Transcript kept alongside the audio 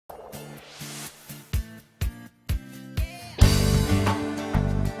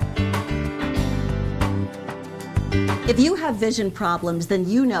If you have vision problems, then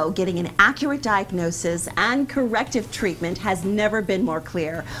you know getting an accurate diagnosis and corrective treatment has never been more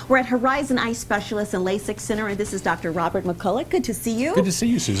clear. We're at Horizon Eye Specialist and Lasik Center, and this is Dr. Robert McCulloch. Good to see you. Good to see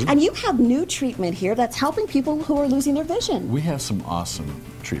you, Susan. And you have new treatment here that's helping people who are losing their vision. We have some awesome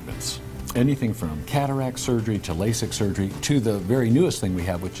treatments. Anything from cataract surgery to LASIK surgery to the very newest thing we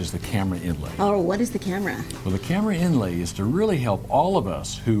have, which is the KAMRA inlay. Oh, what is the KAMRA? Well, the KAMRA inlay is to really help all of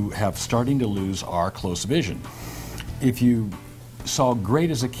us who have starting to lose our close vision. If you saw great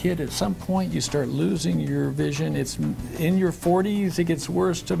as a kid, at some point you start losing your vision. It's in your 40s, it gets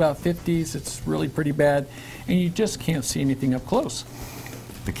worse to about 50s, it's really pretty bad, and you just can't see anything up close.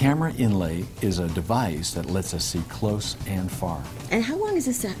 The KAMRA inlay is a device that lets us see close and far. And how long has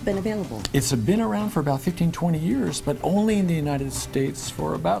this been available? It's been around for about 15, 20 years, but only in the United States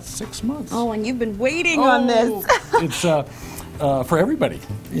for about 6 months. Oh, and you've been waiting on this. It's for everybody.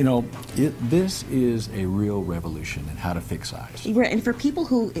 You know, this is a real revolution in how to fix eyes. Right, and for people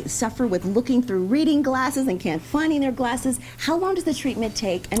who suffer with looking through reading glasses and can't find their glasses, how long does the treatment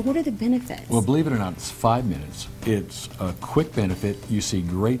take and what are the benefits? Well, believe it or not, it's 5 minutes. It's a quick benefit. You see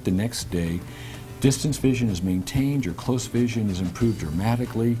great the next day. Distance vision is maintained. Your close vision is improved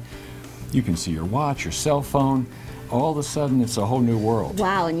dramatically. You can see your watch, your cell phone. All of a sudden, it's a whole new world.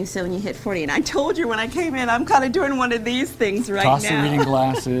 Wow, and you said when you hit 40, and I told you when I came in, I'm kind of doing one of these things right now. Toss the reading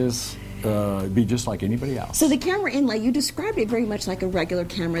glasses, be just like anybody else. So the KAMRA inlay, you described it very much like a regular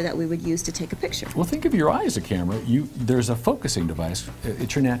camera that we would use to take a picture. Well, think of your eye as a camera. There's a focusing device.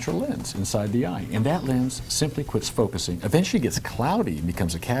 It's your natural lens inside the eye, and that lens simply quits focusing. Eventually gets cloudy and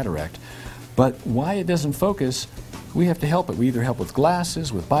becomes a cataract, but why it doesn't focus, we have to help it. We either help with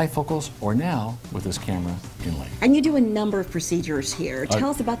glasses, with bifocals, or now with this KAMRA inlay. And you do a number of procedures here. Tell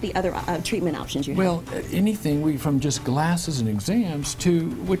us about the other treatment options you have. Well, anything from just glasses and exams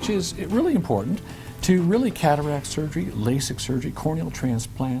to, which is really important, to really cataract surgery, LASIK surgery, corneal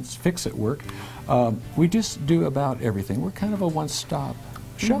transplants, fix-it work. We just do about everything. We're kind of a one-stop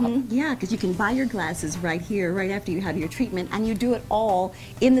shop. Yeah, because you can buy your glasses right here, right after you have your treatment, and you do it all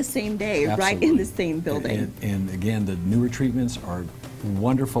in the same day, Absolutely. right in the same building. And again, the newer treatments are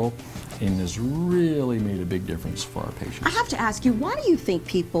wonderful and has really made a big difference for our patients. I have to ask you, why do you think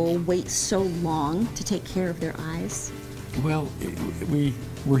people wait so long to take care of their eyes? Well,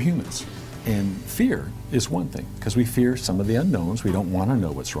 we're humans, and fear is one thing, because we fear some of the unknowns. We don't want to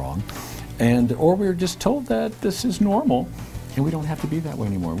know what's wrong, or we're just told that this is normal. And we don't have to be that way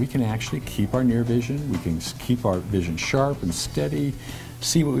anymore. We can actually keep our near vision, we can keep our vision sharp and steady,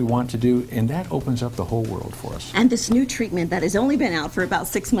 see what we want to do, and that opens up the whole world for us. And this new treatment that has only been out for about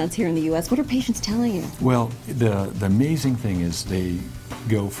 6 months here in the U.S., what are patients telling you? Well, the amazing thing is they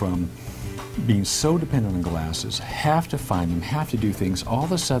go from being so dependent on glasses, have to find them, have to do things, all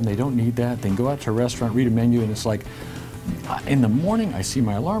of a sudden they don't need that, then go out to a restaurant, read a menu, and it's like, in the morning I see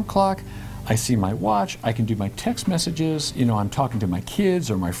my alarm clock, I see my watch, I can do my text messages, you know, I'm talking to my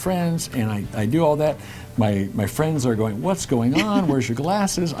kids or my friends, and I do all that. My friends are going, what's going on? Where's your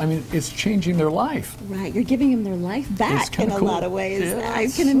glasses? I mean, it's changing their life. Right, you're giving them their life back in a lot of ways. Yeah, I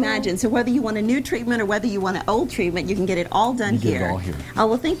can imagine. So whether you want a new treatment or whether you want an old treatment, you can get it all done here. Get it all here. Oh,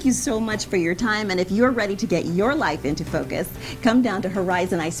 well, thank you so much for your time, and if you're ready to get your life into focus, come down to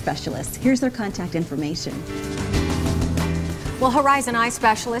Horizon Eye Specialist. Here's their contact information. Well, Horizon Eye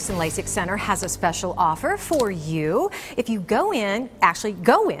Specialist and Lasik Center has a special offer for you. If you go in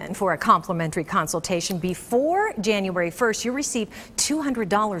for a complimentary consultation before January 1st, you receive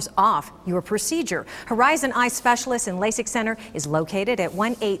 $200 off your procedure. Horizon Eye Specialist and Lasik Center is located at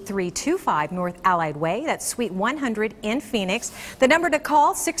 18325 North Allied Way. That's Suite 100 in Phoenix. The number to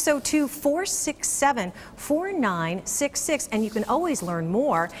call, 602-467-4966. And you can always learn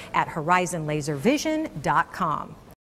more at horizonlaservision.com.